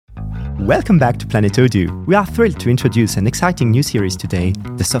Welcome back to Planet Odoo. We are thrilled to introduce an exciting new series today,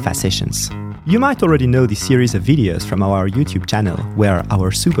 the Sofa Sessions. You might already know this series of videos from our YouTube channel, where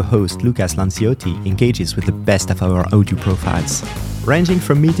our super host Lucas Lanciotti engages with the best of our Odoo profiles. Ranging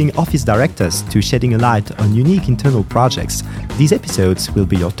from meeting office directors to shedding a light on unique internal projects, these episodes will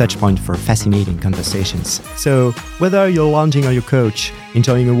be your touchpoint for fascinating conversations. So, whether you're lounging on your couch,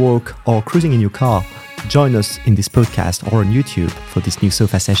 enjoying a walk, or cruising in your car, join us in this podcast or on YouTube for this new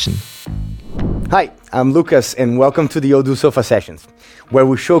Sofa Session. Hi, I'm Lucas, and welcome to the Odoo Sofa Sessions, where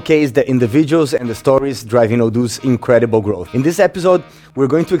we showcase the individuals and the stories driving Odoo's incredible growth. In this episode, we're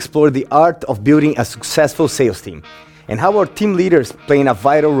going to explore the art of building a successful sales team and how our team leaders play a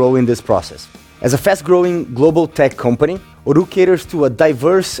vital role in this process. As a fast-growing global tech company, Odoo caters to a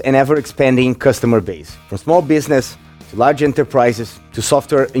diverse and ever-expanding customer base. From small business to large enterprises to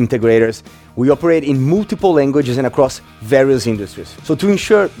software integrators, we operate in multiple languages and across various industries. So to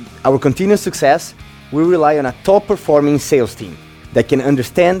ensure our continuous success, we rely on a top-performing sales team that can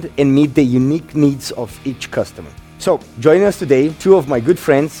understand and meet the unique needs of each customer. So joining us today, two of my good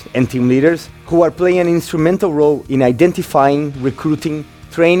friends and team leaders who are playing an instrumental role in identifying, recruiting,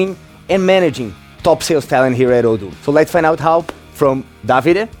 training, and managing top sales talent here at Odoo. So let's find out how from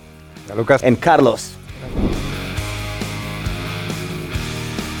Davide Lucas and Carlos.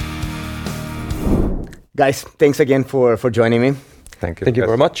 Guys, thanks again for joining me. Thank you. Thank you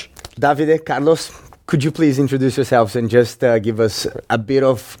very much. Davide, Carlos, could you please introduce yourselves and just give us a bit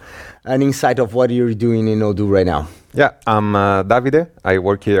of an insight of what you're doing in Odoo right now? Yeah, I'm Davide. I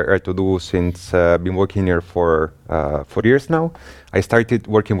work here at Odoo since been working here for 4 years now. I started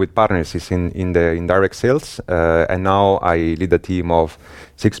working with partners in the indirect sales, and now I lead a team of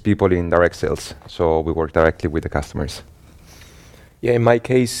 6 people in direct sales. So we work directly with the customers. Yeah, in my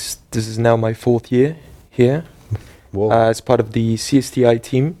case, this is now my 4th year here as part of the CSTI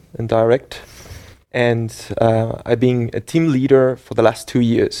team in direct, and I've been a team leader for the last 2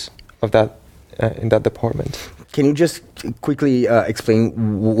 years of that in that department. Can you just quickly explain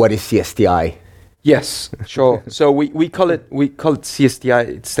what is CSTI? Yes, sure. So we call it CSTI.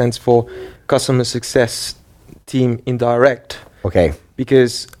 It stands for Customer Success Team Indirect. Okay.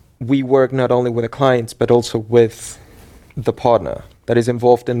 Because we work not only with the clients but also with the partner that is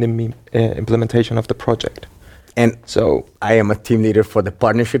involved in the implementation of the project. And so I am a team leader for the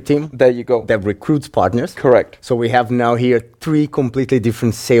partnership team. There you go. That recruits partners. Correct. So we have now here 3 completely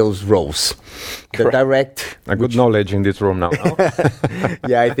different sales roles. The direct. A good knowledge in this room now.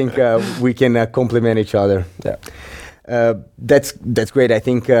 Yeah, I think we can complement each other. Yeah. That's great. I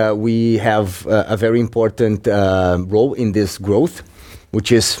think we have a very important role in this growth,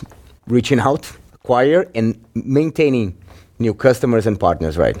 which is reaching out, acquire, and maintaining new customers and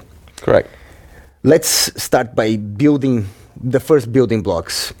partners, right? Correct. Let's start by building the first building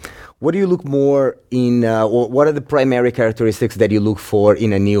blocks. What do you look more in, or what are the primary characteristics that you look for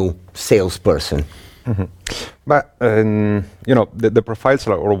in a new salesperson? Mm-hmm. But the profiles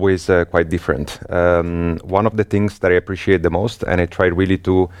are always quite different. One of the things that I appreciate the most, and I try really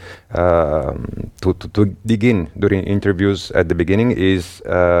to dig in during interviews at the beginning, is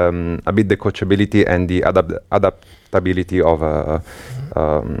a bit the coachability and the adaptability of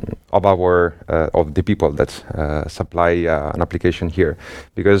the people that supply an application here,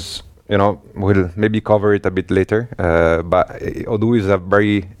 because we'll maybe cover it a bit later. But Odoo is a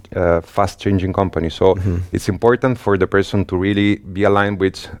very fast-changing company, so it's important for the person to really be aligned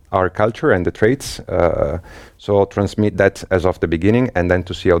with our culture and the traits. So transmit that as of the beginning, and then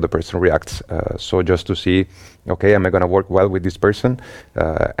to see how the person reacts. So just to see, okay, am I going to work well with this person,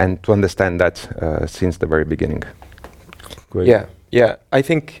 and to understand that since the very beginning. Great. Yeah. I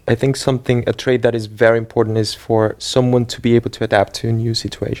think a trait that is very important is for someone to be able to adapt to new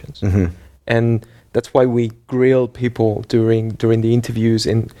situations, and that's why we grill people during the interviews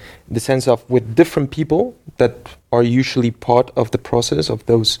in the sense of with different people that are usually part of the process of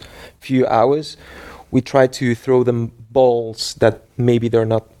those few hours. We try to throw them balls that maybe they're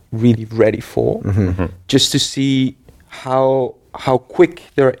not really ready for, just to see how quick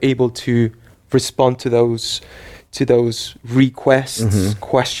they're able to respond to those requests,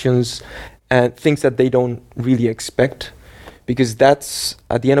 questions, and things that they don't really expect. Because that's,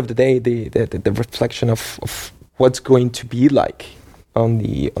 at the end of the day, the reflection of what's going to be like on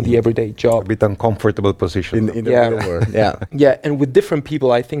the everyday job. A bit uncomfortable position. In the real world. Yeah. Yeah, and with different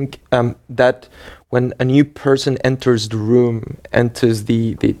people, I think that when a new person enters the room, enters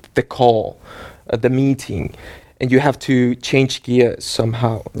the call, the meeting, and you have to change gears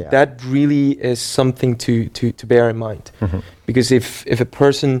somehow, that really is something to bear in mind. Because if a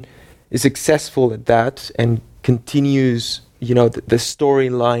person is successful at that and continues the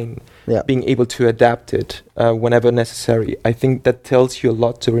storyline, Yeah. being able to adapt it whenever necessary. I think that tells you a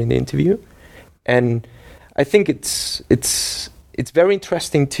lot during the interview, and I think it's very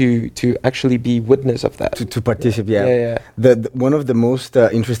interesting to actually be witness of that. To participate, yeah. Yeah. The one of the most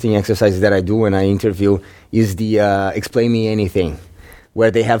interesting exercises that I do when I interview is the explain me anything,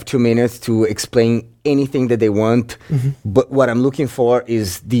 where they have 2 minutes to explain anything that they want. But what I'm looking for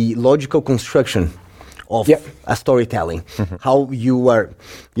is the logical construction of a storytelling. How you are,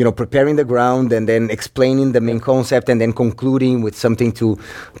 preparing the ground and then explaining the main concept and then concluding with something to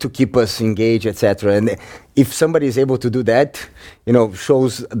keep us engaged, etc. And if somebody is able to do that,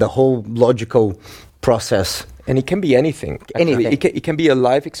 shows the whole logical process. And it can be anything. Anything. It can be a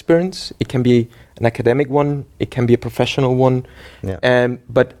life experience. It can be an academic one. It can be a professional one. Yeah.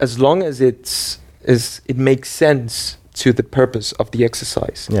 But as long as it makes sense to the purpose of the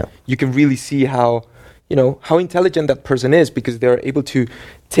exercise, you can really see how intelligent that person is, because they're able to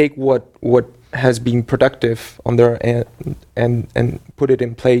take what has been productive on their end and put it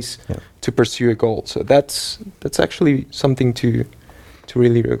in place to pursue a goal. So that's actually something to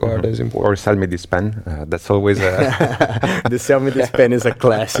really regard as important. Or sell me this pen. That's always a... The sell me this pen is a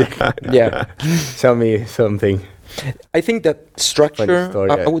classic. Yeah. Sell me something. I think that structure, story,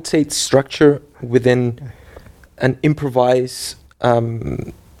 I would say it's structure within an improvised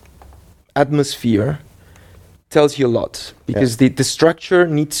atmosphere tells you a lot, because the structure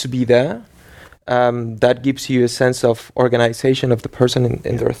needs to be there. That gives you a sense of organization of the person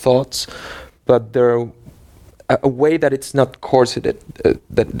in their thoughts, but there a way that it's not corseted,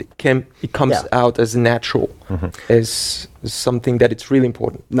 that it comes out as natural, is something that it's really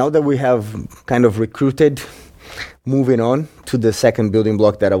important. Now that we have kind of recruited, moving on to the second building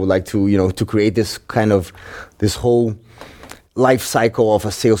block that I would like to, to create this whole life cycle of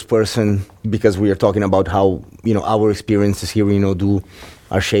a salesperson, because we are talking about how, our experiences here in Odoo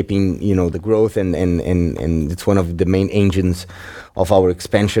are shaping, the growth and it's one of the main engines of our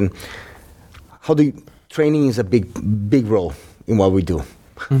expansion. Training is a big role in what we do.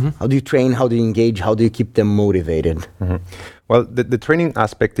 How do you train? How do you engage? How do you keep them motivated? Well, the training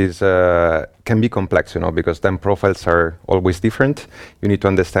aspect can be complex, because then profiles are always different. You need to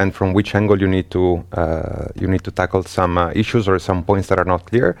understand from which angle you need to tackle some issues or some points that are not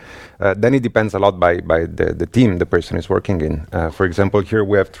clear. Then it depends a lot by the team the person is working in. For example, here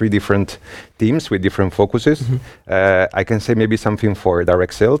we have 3 different teams with different focuses. I can say maybe something for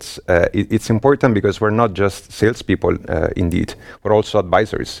direct sales. It's important because we're not just salespeople. Indeed, we're also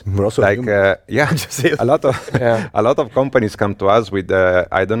advisors. We're also a lot of companies come to us with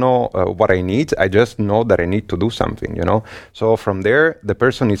I don't know what I need. I just know that I need to do something. So from there, the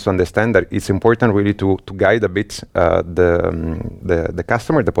person needs to understand that it's important really to guide a bit the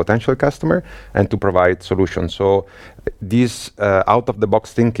customer, the potential customer, and to provide solutions. So this out of the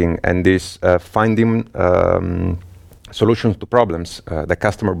box thinking and this finding solutions to problems the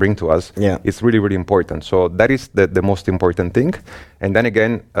customer bring to us is really, really important. So that is the most important thing. And then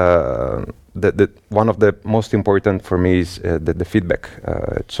again, the one of the most important for me is the feedback.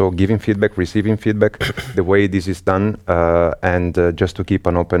 So giving feedback, receiving feedback, the way this is done, and just to keep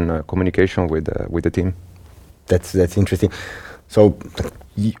an open communication with the team. That's interesting. So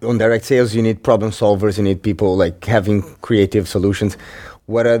on direct sales, you need problem solvers, you need people like having creative solutions.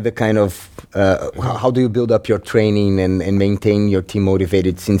 What are the kind of, how do you build up your training and maintain your team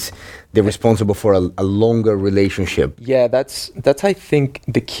motivated, since they're responsible for a longer relationship? Yeah, that's I think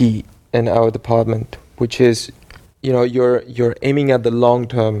the key in our department, which is, you're aiming at the long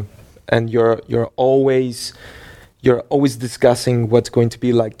term, and you're always discussing what's going to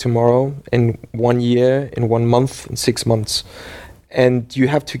be like tomorrow, in 1 year, in 1 month, in 6 months. And you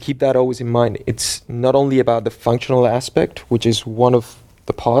have to keep that always in mind. It's not only about the functional aspect, which is one of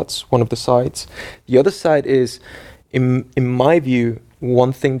the parts, one of the sides. The other side is, in my view,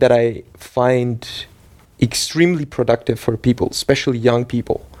 one thing that I find extremely productive for people, especially young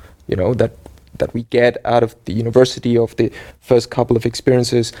people, that we get out of the university, of the first couple of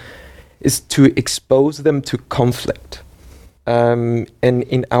experiences, is to expose them to conflict. And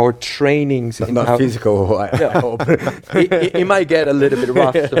in our trainings, not physical, I hope. it might get a little bit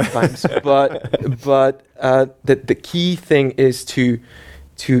rough sometimes, but the key thing is to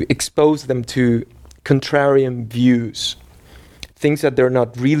expose them to contrarian views, things that they're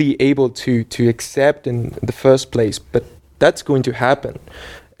not really able to accept in the first place, but that's going to happen.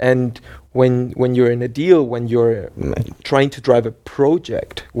 And when you're in a deal, when you're trying to drive a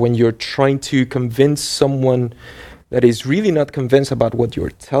project, when you're trying to convince someone that is really not convinced about what you're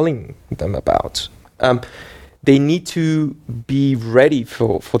telling them about, they need to be ready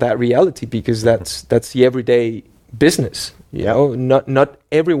for that reality, because that's the everyday business. You know, not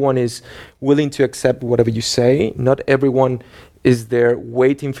everyone is willing to accept whatever you say. Not everyone is there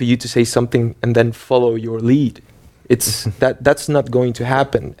waiting for you to say something and then follow your lead. It's that's not going to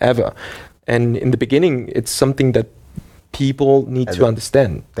happen ever. And in the beginning, it's something that people need to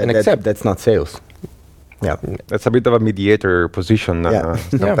understand and accept. That's not sales. Yeah, that's a bit of a mediator position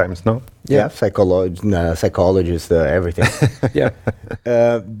sometimes, no? Yeah, psychologist, everything. Yeah.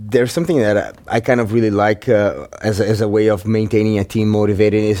 There's something that I kind of really like as a way of maintaining a team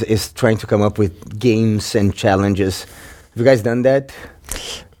motivated is trying to come up with games and challenges. Have you guys done that?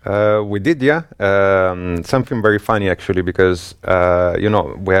 We did, yeah. Something very funny, actually, because,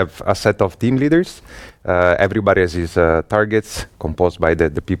 we have a set of team leaders. Everybody has his targets composed by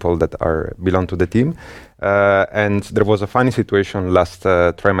the people that belong to the team. And there was a funny situation last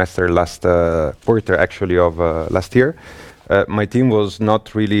quarter, actually, of last year. My team was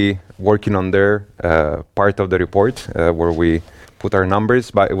not really working on their part of the report where we put our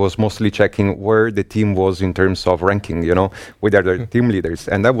numbers, but it was mostly checking where the team was in terms of ranking, with other team leaders.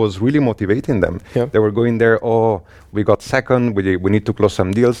 And that was really motivating them. Yeah. They were going there, we got second, we need to close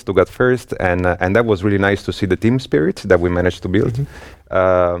some deals to get first. And that was really nice to see the team spirit that we managed to build.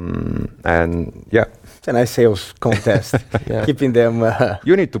 And yeah. It's a nice sales contest, keeping them...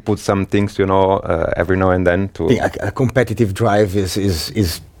 you need to put some things, every now and then to... A competitive drive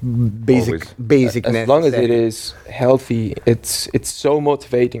is basic. As long as it is healthy, it's so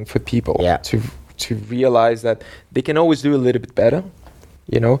motivating for people to realize that they can always do a little bit better,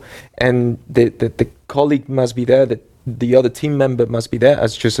 and the colleague must be there, that the other team member must be there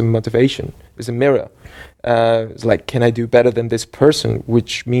as just a motivation, as a mirror. It's like, can I do better than this person?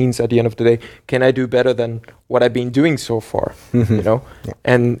 Which means at the end of the day, can I do better than what I've been doing so far? Yeah.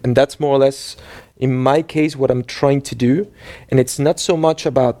 And that's more or less, in my case, what I'm trying to do. And it's not so much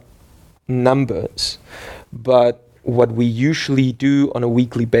about numbers, but what we usually do on a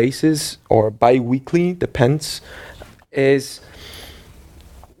weekly basis or bi-weekly, depends, is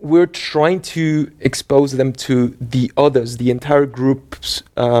we're trying to expose them to the others, the entire group's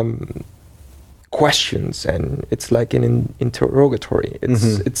questions, and it's like an interrogatory.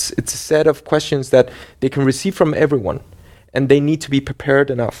 It's a set of questions that they can receive from everyone, and they need to be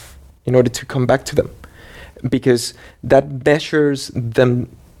prepared enough in order to come back to them, because that measures them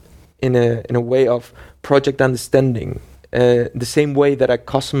in a way of project understanding, the same way that a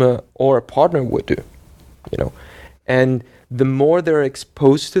customer or a partner would do, and the more they're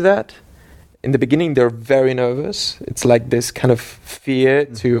exposed to that. In the beginning, they're very nervous. It's like this kind of fear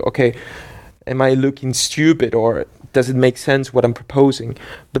to, am I looking stupid, or does it make sense what I'm proposing?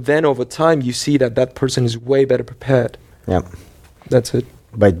 But then over time, you see that person is way better prepared. Yeah. That's it.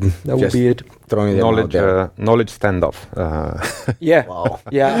 But that would be it. Throwing knowledge standoff. Yeah. Wow.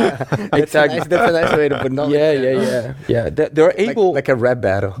 Yeah. Exactly. That's a nice way to put knowledge. Yeah. They're able, like a rap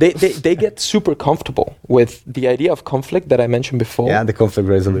battle. They get super comfortable with the idea of conflict that I mentioned before. Yeah, the conflict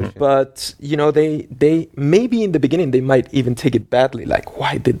resolution. But they maybe in the beginning they might even take it badly, like,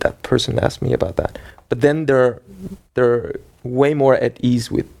 why did that person ask me about that? But then they're way more at ease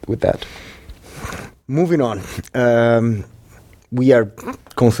with that. Moving on. We are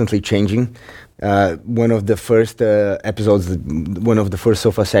constantly changing. One of the first episodes, one of the first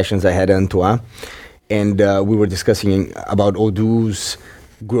sofa sessions I had Antoine, and we were discussing about Odoo's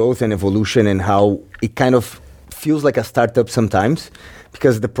growth and evolution and how it kind of feels like a startup sometimes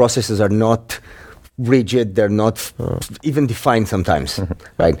because the processes are not rigid, they're not even defined sometimes,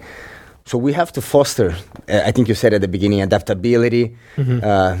 right? So we have to foster, I think you said at the beginning, adaptability,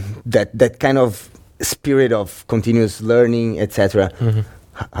 that kind of spirit of continuous learning, etc.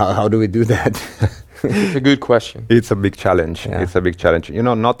 How do we do that? It's a good question. It's a big challenge. Yeah. It's a big challenge.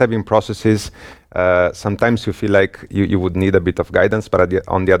 Not having processes, sometimes you feel like you would need a bit of guidance, but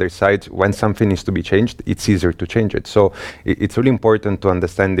on the other side, when something needs to be changed, it's easier to change it. So it's really important to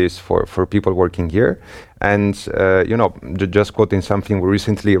understand this for people working here. And, just quoting something, we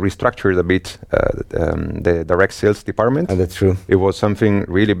recently restructured a bit the direct sales department. Oh, that's true. It was something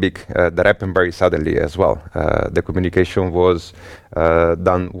really big that happened very suddenly as well. The communication was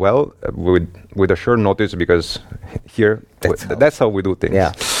done well with a short notice because here, that's how we do things.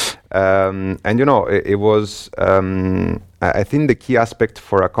 Yeah. It was, I think the key aspect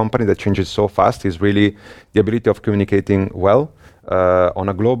for a company that changes so fast is really the ability of communicating well on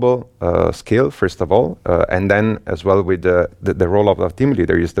a global scale, first of all, and then as well with the role of a team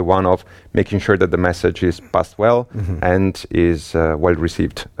leader is the one of making sure that the message is passed well and is well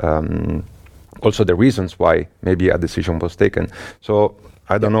received. Also the reasons why maybe a decision was taken. So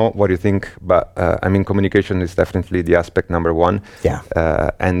I don't know what you think, but communication is definitely the aspect number one. Yeah.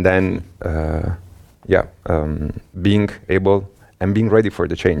 And then being able and being ready for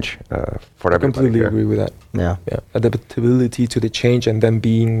the change for I everybody. completely here. agree with that. Yeah. Adaptability to the change, and then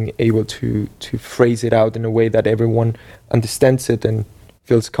being able to phrase it out in a way that everyone understands it and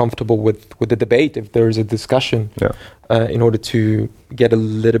feels comfortable with the debate if there is a discussion, in order to get a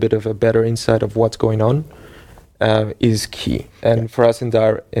little bit of a better insight of what's going on, is key. And for us in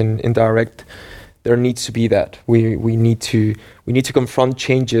Direct, there needs to be that. We need to confront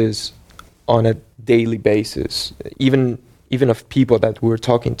changes on a daily basis, even of people that we're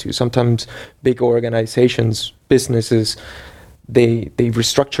talking to. Sometimes big organizations, businesses, they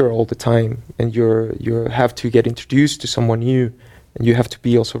restructure all the time, and you have to get introduced to someone new, and you have to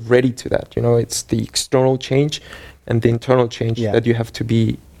be also ready to that. It's the external change and the internal change that you have to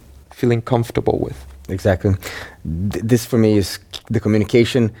be feeling comfortable with. Exactly. This for me is the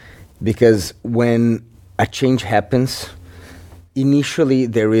communication, because when a change happens, initially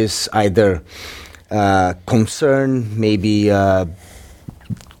there is either concern, maybe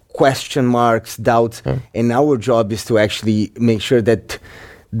question marks, doubts, and our job is to actually make sure that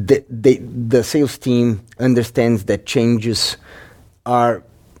the sales team understands that changes are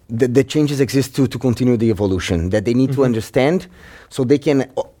the changes exist to continue the evolution, that they need to understand so they can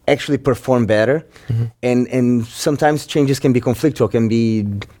actually perform better. And sometimes changes can be conflictual, can be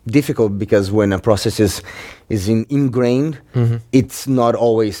difficult, because when a process is ingrained, it's not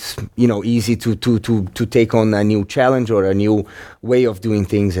always easy to take on a new challenge or a new way of doing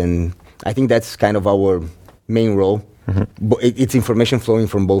things. And I think that's kind of our main role. It's information flowing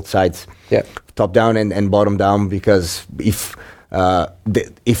from both sides, top down and bottom down, because if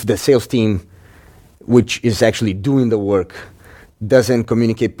the sales team, which is actually doing the work, doesn't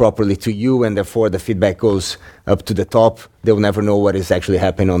communicate properly to you, and therefore the feedback goes up to the top, they'll never know what is actually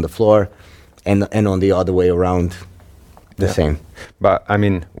happening on the floor, and on the other way around, the same. But I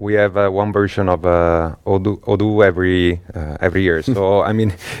mean, we have one version of Odoo every year. So I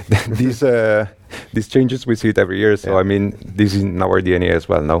mean, these changes, we see it every year. So I mean, this is in our DNA as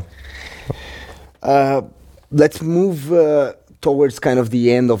well now. Let's move towards kind of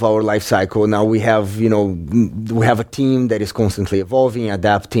the end of our life cycle. Now we have a team that is constantly evolving,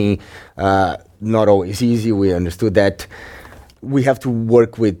 adapting. Not always easy. We understood that. We have to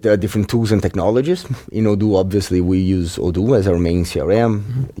work with different tools and technologies. In Odoo, obviously, we use Odoo as our main CRM.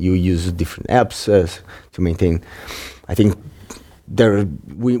 You use different apps to maintain. I think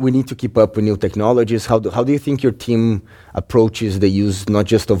we need to keep up with new technologies. How do you think your team approaches the use not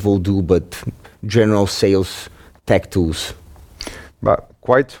just of Odoo, but general sales tech tools? But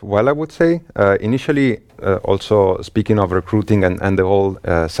quite well, I would say. Initially, also speaking of recruiting and the whole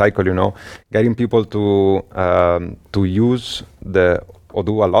cycle, getting people to use the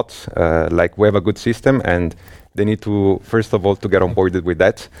Odoo a lot. Like, we have a good system, and they need to, first of all, to get onboarded with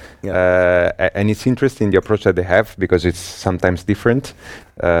that. And it's interesting, the approach that they have, because it's sometimes different.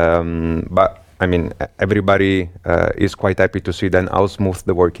 But I mean, everybody is quite happy to see then how smooth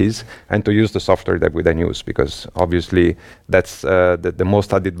the work is, and to use the software that we then use, because obviously that's the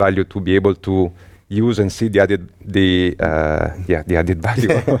most added value, to be able to use and see the added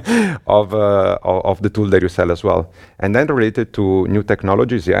value of the tool that you sell as well. And then related to new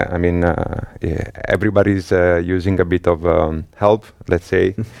technologies, I mean, everybody's using a bit of help, let's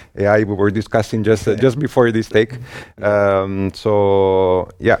say. AI, we were discussing just before this take. So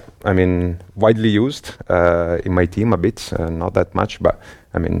I mean, widely used in my team a bit, not that much, but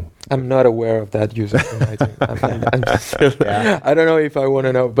I mean, I'm not aware of that user in my team. I'm still, I don't know if I want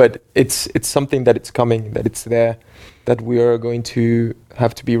to know, but it's something that it's coming, that it's there, that we are going to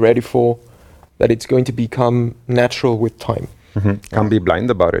have to be ready for, that it's going to become natural with time. Can't be blind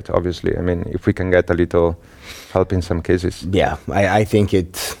about it, obviously. I mean, if we can get a little help in some cases. Yeah, I think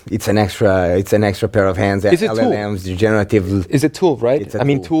it's an extra pair of hands. It's a LLMs, tool. Generative. It's a tool, right? I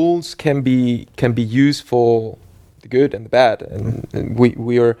mean, tools can be used for the good and the bad, and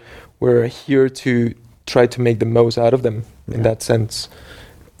we're here to try to make the most out of them in that sense.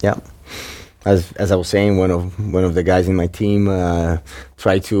 Yeah. As I was saying, one of the guys in my team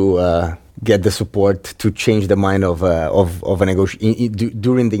tried to get the support to change the mind of a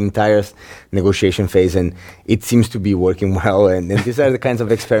during the entire negotiation phase, and it seems to be working well. And these are the kinds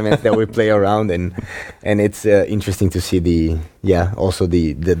of experiments that we play around, and it's interesting to see also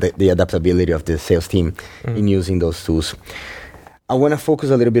the adaptability of the sales team in using those tools. I want to focus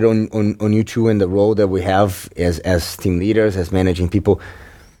a little bit on you two and the role that we have as team leaders, as managing people.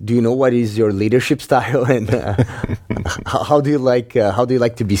 Do you know what is your leadership style, and how do you like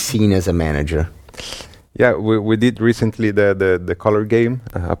to be seen as a manager? Yeah, we did recently the color game.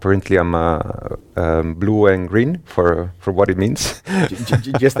 Apparently, I'm blue and green for what it means.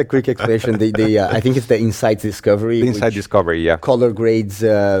 Just a quick explanation. I think it's the Insights Discovery. The Insight Discovery, yeah. Color grades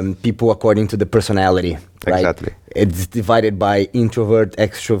people according to the personality. Right? Exactly. It's divided by introvert,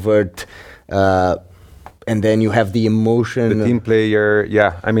 extrovert, and then you have the emotion. The team player,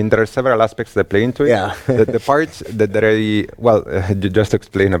 yeah. I mean, there are several aspects that play into it. Yeah. the parts that just to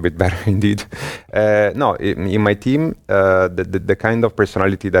explain a bit better, indeed. No, in my team, the kind of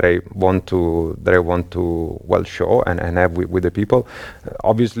personality that I want to show and have with the people,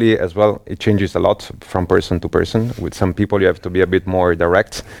 obviously as well, it changes a lot from person to person. With some people, you have to be a bit more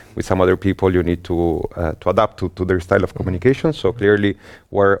direct. With some other people, you need to adapt to their style of communication. So clearly,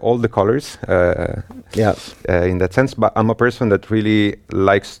 we're all the colors. In that sense, but I'm a person that really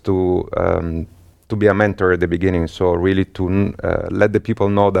likes to be a mentor at the beginning. So really to let the people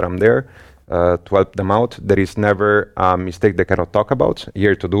know that I'm there to help them out. There is never a mistake they cannot talk about.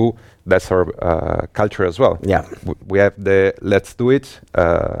 Here to do. That's our culture as well. Yeah, we have the let's do it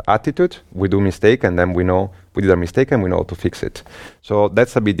attitude. We do mistake, and then we know we did a mistake, and we know how to fix it. So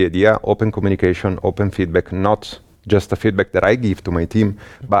that's a bit the idea: open communication, open feedback, not just a feedback that I give to my team,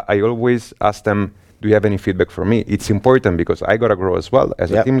 but I always ask them, do you have any feedback for me? It's important because I got to grow as well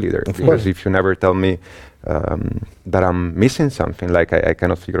as a team leader. Because if you never tell me that I'm missing something, like I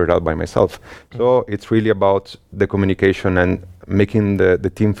cannot figure it out by myself. So it's really about the communication and making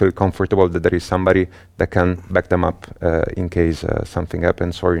the team feel comfortable that there is somebody that can back them up in case something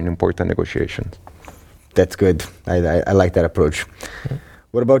happens or in important negotiations. That's good. I like that approach.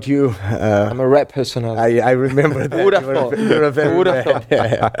 What about you? I'm a rap personality. I remember that. Would have thought. You're very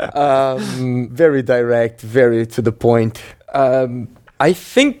very direct, very to the point. I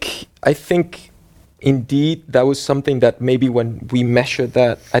think indeed that was something that maybe when we measured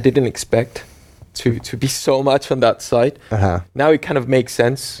that, I didn't expect to be so much on that side. Now it kind of makes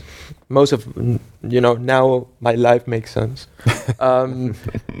sense. Most of now my life makes sense.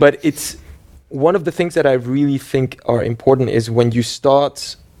 But it's one of the things that I really think are important is when you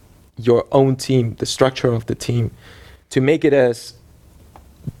start your own team, the structure of the team, to make it as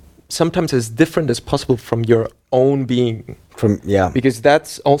sometimes as different as possible from your own being. Because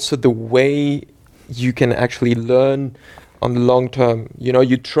that's also the way you can actually learn on the long term.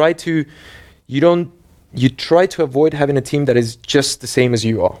 You try to avoid having a team that is just the same as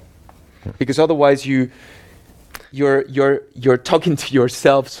you are, because otherwise you're talking to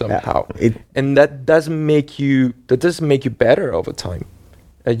yourself somehow, and that doesn't make you better over time.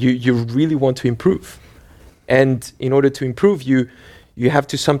 You really want to improve, and in order to improve, you have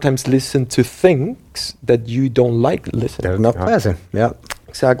to sometimes listen to things that you don't like listening. They're not pleasant. Yeah,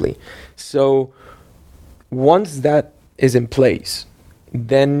 exactly. So once that is in place,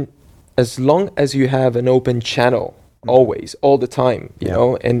 then as long as you have an open channel, always, all the time, you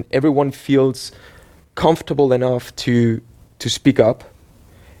know, and everyone feels comfortable enough to speak up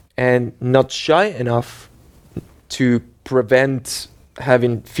and not shy enough to prevent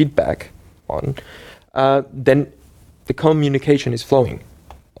having feedback on, then the communication is flowing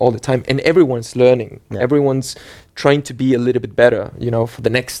all the time, and everyone's learning. Everyone's trying to be a little bit better, for the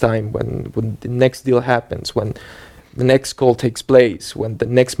next time when the next deal happens, when the next call takes place, when the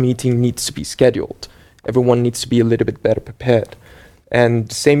next meeting needs to be scheduled. Everyone needs to be a little bit better prepared, and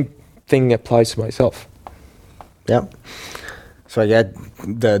the same thing applies to myself. Yeah. So I get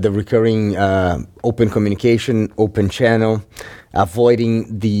the recurring open communication, open channel,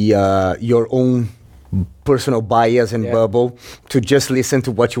 avoiding the your own personal bias and bubble, to just listen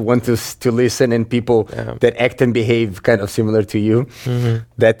to what you want to listen, and people that act and behave kind of similar to you.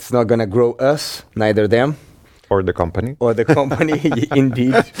 That's not gonna grow us, neither them. Or the company.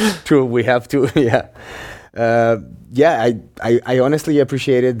 Indeed. True, we have to, I honestly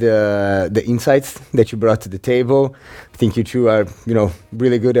appreciated the insights that you brought to the table. I think you two are,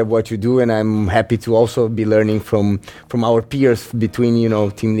 really good at what you do, and I'm happy to also be learning from our peers between,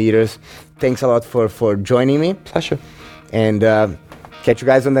 team leaders. Thanks a lot for joining me. Pleasure. And catch you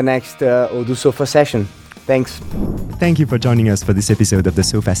guys on the next Odoo Sofa session. Thanks. Thank you for joining us for this episode of the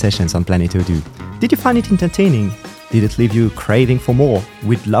Sofa Sessions on Planet Odoo. Did you find it entertaining? Did it leave you craving for more?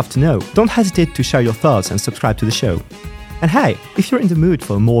 We'd love to know. Don't hesitate to share your thoughts and subscribe to the show. And hey, if you're in the mood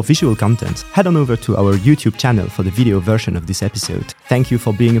for more visual content, head on over to our YouTube channel for the video version of this episode. Thank you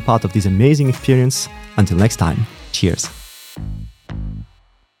for being a part of this amazing experience. Until next time, cheers.